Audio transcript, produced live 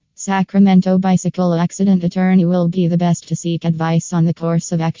Sacramento Bicycle Accident Attorney will be the best to seek advice on the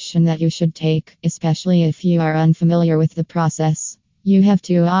course of action that you should take, especially if you are unfamiliar with the process. You have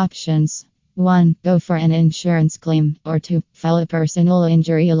two options. 1. Go for an insurance claim, or 2. File a personal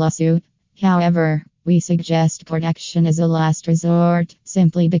injury lawsuit. However, we suggest court action as a last resort,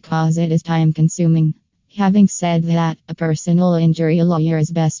 simply because it is time consuming. Having said that, a personal injury lawyer is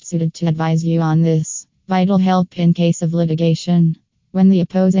best suited to advise you on this. Vital help in case of litigation. When the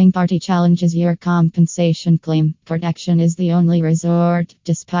opposing party challenges your compensation claim, court action is the only resort,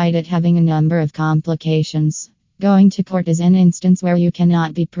 despite it having a number of complications. Going to court is an instance where you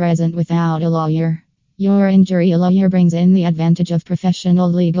cannot be present without a lawyer. Your injury lawyer brings in the advantage of professional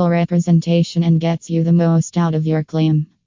legal representation and gets you the most out of your claim.